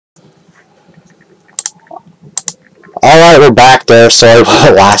Alright, we're back there. Sorry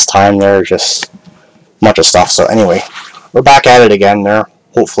about last time there, just a bunch of stuff. So anyway, we're back at it again there,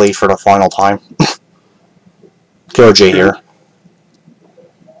 hopefully for the final time. KOJ here.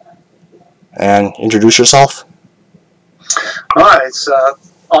 And introduce yourself. Alright, it's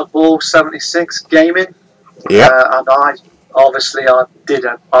Oddball76 Gaming. Yep. And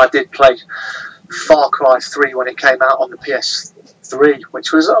I did play Far Cry 3 when it came out on the PS3,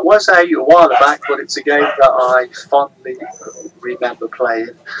 which was a while back, but it's a game that I fondly remember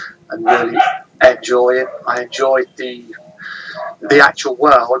playing and really enjoying. I enjoyed the actual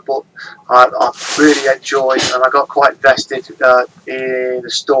world, but I really enjoyed, and I got quite invested in the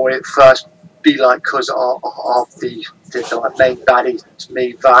story at first, because of the main baddie, to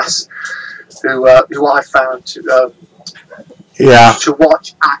me, Vass, who I found to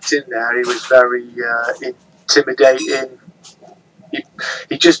watch acting there. He was very intimidating.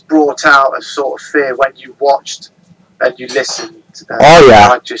 He just brought out a sort of fear when you watched and you listened.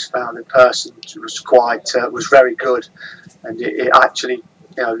 I just found the person was very good, and it actually,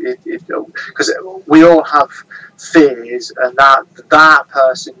 because we all have fears, and that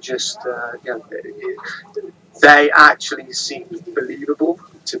person just, they actually seem believable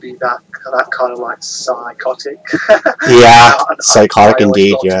to be that kind of like psychotic. Yeah, psychotic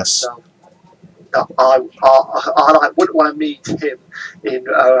indeed. Yes. I wouldn't want to meet him in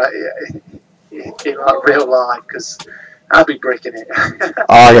real life, because I'd be breaking it.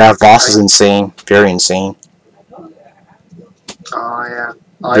 Oh yeah, Voss is insane. Very insane. Oh yeah.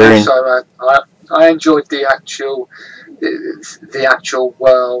 I enjoyed the actual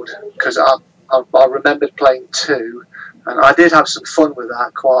world, because I remembered playing 2, and I did have some fun with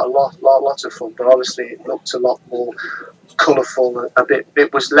that, quite a lot of fun. But obviously, it looked a lot more colourful,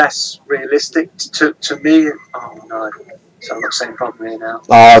 it was less realistic to me. Oh no, so I'm not saying problem here now.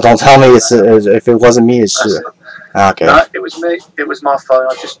 Oh, don't tell me it's if it wasn't me, it's okay. No, it was me. It was my phone.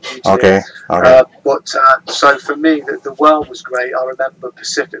 I just muted it. Okay. So for me, the world was great. I remember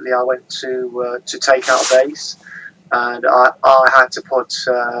specifically, I went to take out a base, and I had to put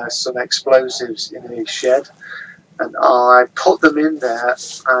some explosives in a shed. And I put them in there,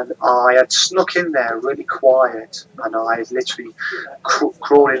 and I had snuck in there really quiet, and I literally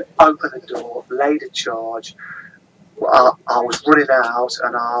crawled in, opened the door, laid a charge. I was running out,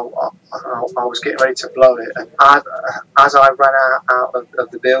 and I was getting ready to blow it. And as I ran out of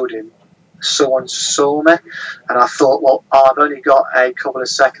the building, someone saw me, and I thought, well, I've only got a couple of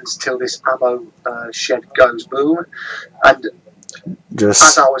seconds till this ammo shed goes boom. And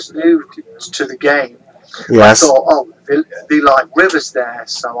as I was new to the game, yes. I thought, oh, they like rivers there,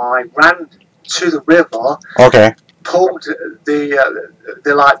 so I ran to the river. Okay. Pulled the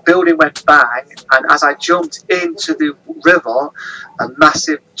like building went bang, and as I jumped into the river, a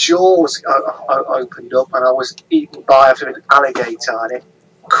massive jaws opened up, and I was eaten by an alligator, and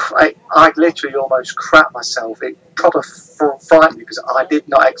I literally almost crapped myself. It proper frightened me, because I did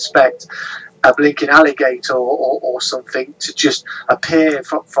not expect a blinking alligator or something to just appear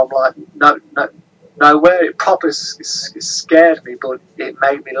from like nowhere. It proper scared me, but it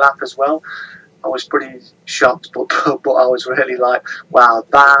made me laugh as well. I was pretty shocked, but I was really like, wow,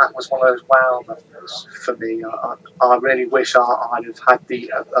 that was one of those wow moments for me. I really wish I'd have had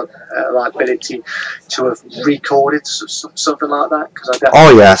the ability to have recorded something like that.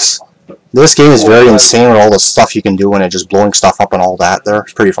 Oh yes, this game is very insane with all the stuff you can do and it just blowing stuff up and all that. There,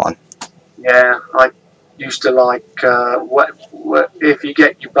 it's pretty fun. Yeah, I used to like if you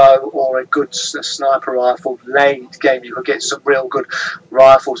get your bow or a good sniper rifle late game, you could get some real good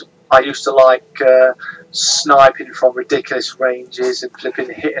rifles. I used to like sniping from ridiculous ranges and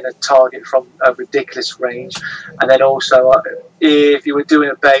hitting a target from a ridiculous range. And then also, if you were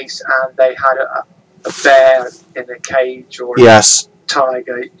doing a base and they had a bear in a cage or a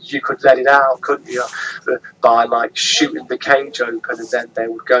tiger, you could let it out, couldn't you? By like shooting the cage open, and then they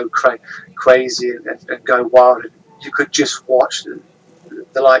would go crazy and go wild. And you could just watch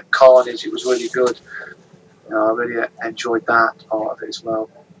the like carnage. It was really good. I really enjoyed that part of it as well.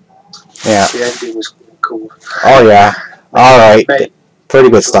 Yeah. The ending was cool. Oh yeah. Alright. Pretty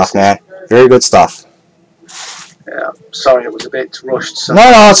good stuff, man. Very good stuff. Yeah. Sorry, it was a bit rushed. So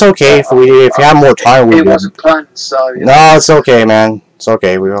no, it's okay. If you have more time, it wasn't planned, so. No, it's okay, man. It's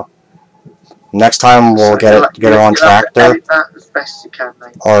okay. We will. Next time we'll get it on track there. Edit that as best you can,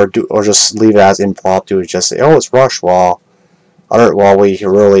 mate. Or just leave it as impromptu. Just say, oh, it's rushed.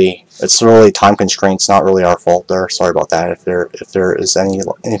 It's really time constraints. Not really our fault there. Sorry about that. If there is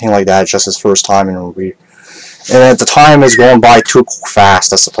anything like that, it's just his first time, and the time is going by too fast.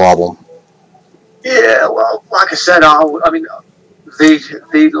 That's the problem. Yeah, well, like I said, I mean,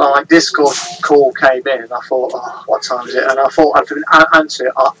 the like Discord call came in, and I thought, oh, what time is it? And I thought I could answer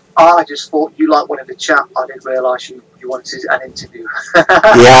it. I just thought you like wanted to chat. I didn't realise you wanted an interview.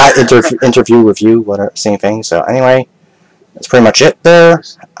 Yeah, interview, review, whatever, same thing. So anyway, that's pretty much it there.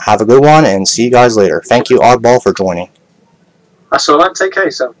 Have a good one, and see you guys later. Thank you, Oddball, for joining. That's all right. Take care,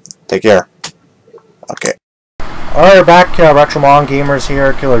 so. Take care. Okay. Alright, we're back. Retromon Gamers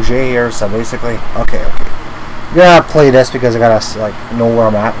here. Killer J here. So basically, okay. I'm gonna play this because I gotta like know where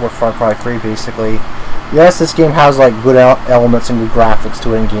I'm at with Far Cry 3. Basically, yes, this game has like good elements and good graphics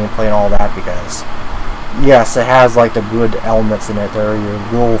to it and gameplay and all that. Because yes, it has like the good elements in it. There, your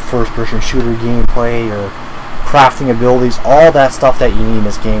real first-person shooter gameplay, your crafting abilities, all that stuff that you need in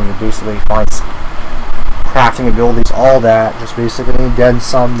this game. You basically find crafting abilities, all that. Just basically then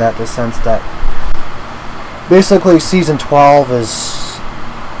some. That the sense that basically season 12 is.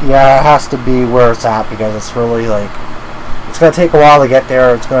 Yeah, it has to be where it's at because it's really like it's gonna take a while to get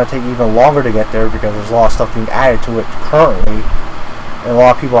there. It's gonna take even longer to get there because there's a lot of stuff being added to it currently, and a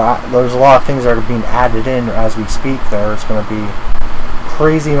lot of people. There's a lot of things that are being added in as we speak. It's gonna be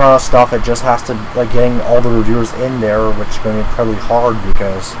crazy amount of stuff. It just has to like getting all the reviewers in there, which is gonna be incredibly hard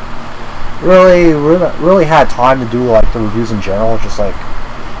because really had time to do like the reviews in general. Just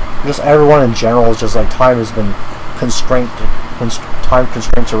everyone in general is just like time has been constrained. Time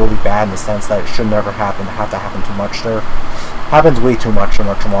constraints are really bad in the sense that it should never have to happen too much there. Happens way too much in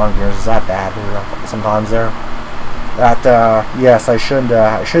Retromon Gamers. Is that bad sometimes there? That yes, I should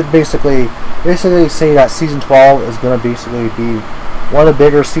basically say that season 12 is gonna basically be one of the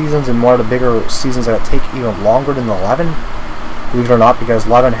bigger seasons and one of the bigger seasons that take even longer than 11. Believe it or not, because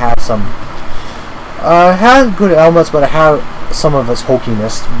 11 had some had good elements, but it had some of its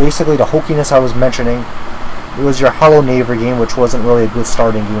hokiness. Basically, the hokiness I was mentioning. It was your Hello Neighbor game, which wasn't really a good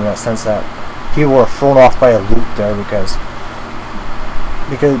starting game in that sense that people were thrown off by a loop there because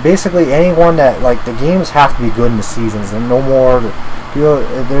basically anyone that like the games have to be good in the seasons and no more.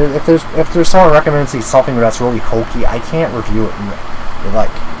 If there's someone recommends something that's really hokey, I can't review it. And, like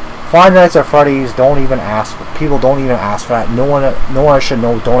Five Nights at Freddy's, don't even ask. People don't even ask for that. No one should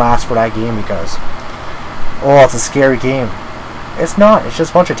know. Don't ask for that game because it's a scary game. It's not. It's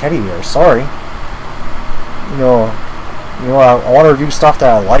just a bunch of teddy bears. Sorry. I want to review stuff that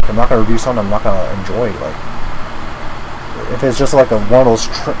I like. I'm not going to review something I'm not going to enjoy. Like, if it's just like one of those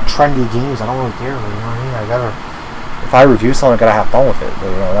trendy games, I don't really care. You know what I mean? If I review something, I gotta have fun with it.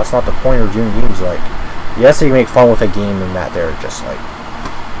 But, that's not the point of reviewing games. Like, yes, you make fun with a game and that they're just like.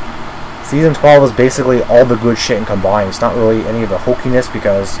 Season 12 is basically all the good shit and combined. It's not really any of the hokiness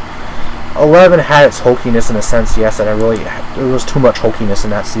because 11 had its hokiness in a sense, yes, and there was too much hokiness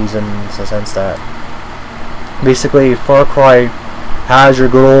in that season in the sense that. Basically, Far Cry has your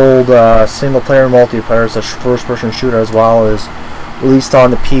good old single-player multiplayer, it's a first-person shooter as well as released on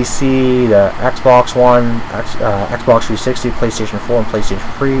the PC, the Xbox One, Xbox 360, PlayStation 4, and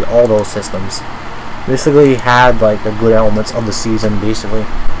PlayStation 3, all those systems. Basically had like the good elements of the season, basically.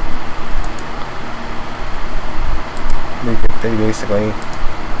 They basically,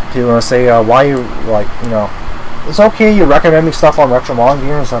 people want to say, why you, like, it's okay you recommend me stuff on Retromon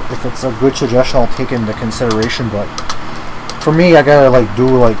Gamers if it's a good suggestion I'll take into consideration, but for me I gotta like do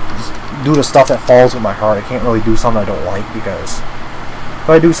the stuff that falls with my heart. I can't really do something I don't like because if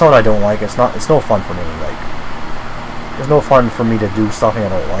I do something I don't like, it's no fun for me. Like, there's no fun for me to do something I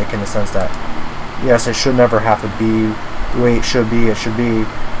don't like in the sense that yes, it should never have to be the way it should be. It should be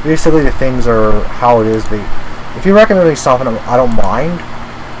basically the things are how it is. If you recommend me something I don't mind.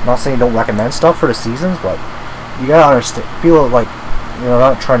 I'm not saying don't recommend stuff for the seasons, but you gotta understand, feel like,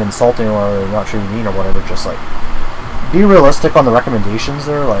 not trying to insult anyone or not trying to be mean or whatever, just like, be realistic on the recommendations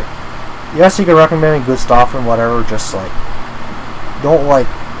there, like, yes, you can recommend me good stuff and whatever, just like, don't like,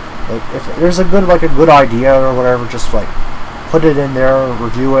 if there's a good idea or whatever, just like, put it in there,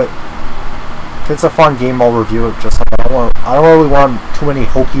 review it. If it's a fun game, I'll review it, just like, I don't really want too many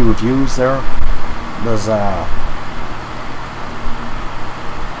hokey reviews there, because,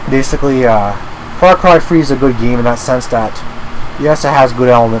 basically, Far Cry 3 is a good game in that sense that, yes, it has good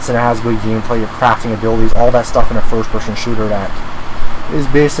elements and it has good gameplay, your crafting abilities, all that stuff in a first-person shooter that is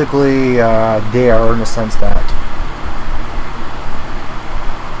basically there in the sense that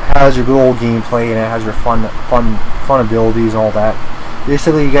it has your good old gameplay and it has your fun abilities and all that.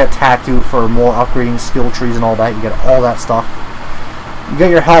 Basically, you get tattoo for more upgrading skill trees and all that. You get all that stuff. You get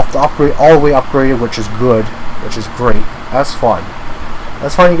your health upgrade all the way upgraded, which is good, which is great. That's fun.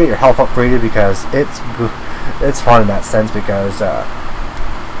 That's fun you get your health upgraded because it's fun in that sense because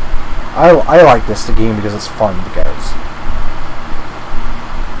I like this game because it's fun because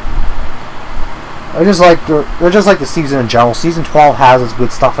they're just like the season in general. Season 12 has its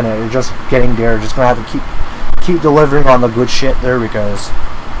good stuff in it. They're just getting there. Just gonna have to keep delivering on the good shit there, because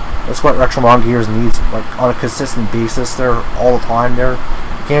that's what Retro Manga Gears needs, like on a consistent basis there all the time there.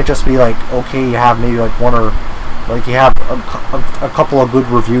 You can't just be like, okay, you have maybe like one or like you have a couple of good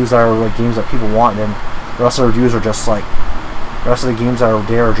reviews that are like games that people want, and then the rest of the reviews are just like the rest of the games that are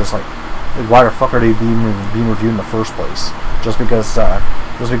there are just like why the fuck are they being reviewed in the first place? Just because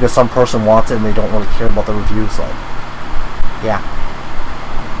some person wants it and they don't really care about the reviews. Like, yeah.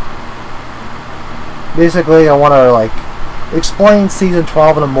 Basically, I want to like explain season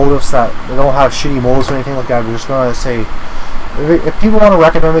 12 and the motives that they don't have shitty motives or anything like that. We're just gonna say, if people want to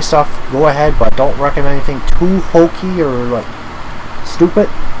recommend me stuff, go ahead, but don't recommend anything too hokey or like stupid.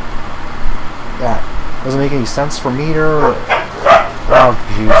 That doesn't make any sense for me or oh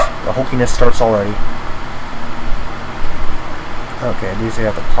jeez, the hokiness starts already. Okay, at least I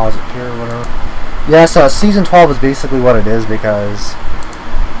have to pause it here or whatever. Yes, season 12 is basically what it is, because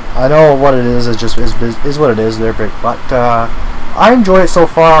I know what it is. It just is what it is there, but I enjoy it so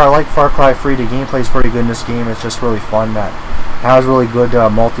far. I like Far Cry 3. The gameplay is pretty good in this game. It's just really fun. That has really good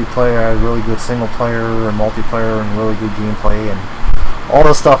multiplayer, really good single player and multiplayer, and really good gameplay, and all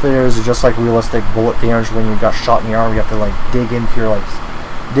the stuff there is just like realistic bullet damage. When you got shot in the arm, you have to like dig into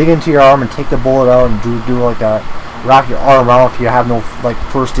your arm and take the bullet out and do like that. Wrap your arm around if you have no like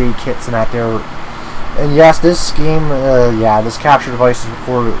first aid kits and that there. And yes, this game, this capture device is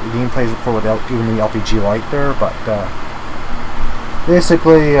recorded, gameplay is recorded without even the LPG light there, but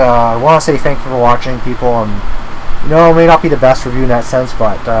basically, I want to say thank you for watching, people. You know, it may not be the best review in that sense,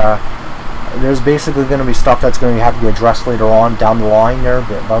 but there's basically going to be stuff that's going to have to be addressed later on down the line there,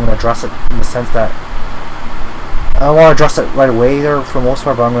 but I'm going to address it in the sense that I don't want to address it right away there for the most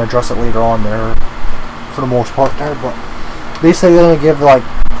part, but I'm going to address it later on there for the most part there. But basically, going to give not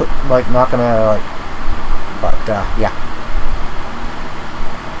going to like. But, yeah.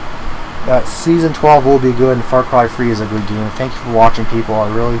 Season 12 will be good, and Far Cry 3 is a good game. Thank you for watching, people.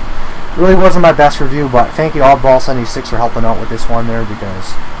 I really wasn't my best review, but thank you Oddball76 for helping out with this one there,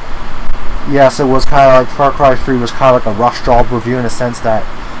 because, yes, it was kind of like Far Cry 3 was kind of like a rush job review in a sense that,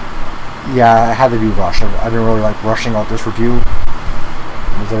 yeah, it had to be rushed. I didn't really like rushing out this review.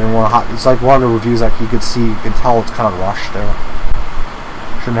 Because I didn't want to, it's like one of the reviews that you could see, you can tell it's kind of rushed there.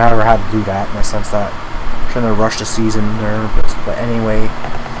 Shouldn't have ever had to do that in a sense that trying to rush the season there, but anyway,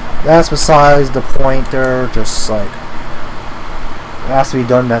 that's besides the point there. Just like it has to be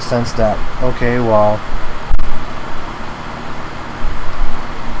done in that sense that, okay, well,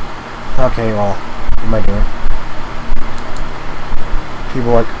 what am I doing?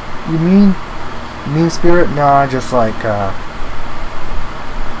 People are like, you mean spirit? Nah, just like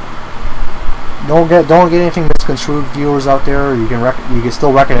don't get anything misconstrued, viewers out there. You can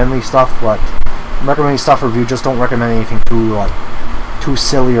still recommend me stuff, but recommending stuff review, just don't recommend anything too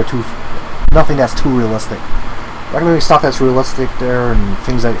silly or nothing that's too realistic. Recommending stuff that's realistic there and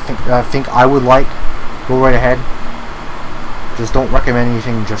things that I think I would like. Go right ahead. Just don't recommend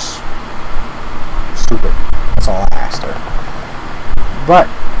anything just stupid. That's all I ask there. But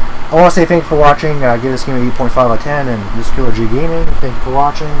I want to say thank you for watching. Give this game an 8.5 out of 10, and this is Killer G Gaming. Thank you for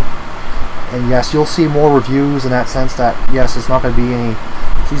watching. And yes, you'll see more reviews in that sense that yes, it's not going to be any.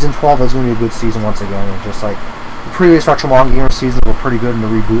 Season 12 is going to be a good season once again. Just like the previous Retro Manga Gamer seasons were pretty good in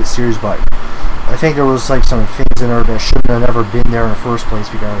the Rebooted series, but I think there was like some things in there that shouldn't have ever been there in the first place,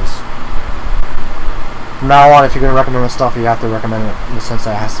 because from now on, if you're going to recommend stuff, you have to recommend it in the sense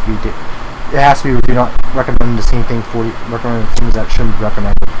that it has to be reviewed, not recommending the same thing for you, recommending things that shouldn't be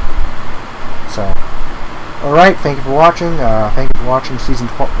recommended. So, alright, thank you for watching. Thank you for watching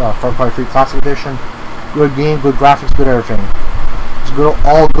Season 12, Far Cry 3 Classic Edition. Good game, good graphics, good everything. It's good,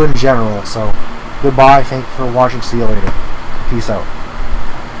 all good in general. So, goodbye. Thank you for watching. See you later. Peace out.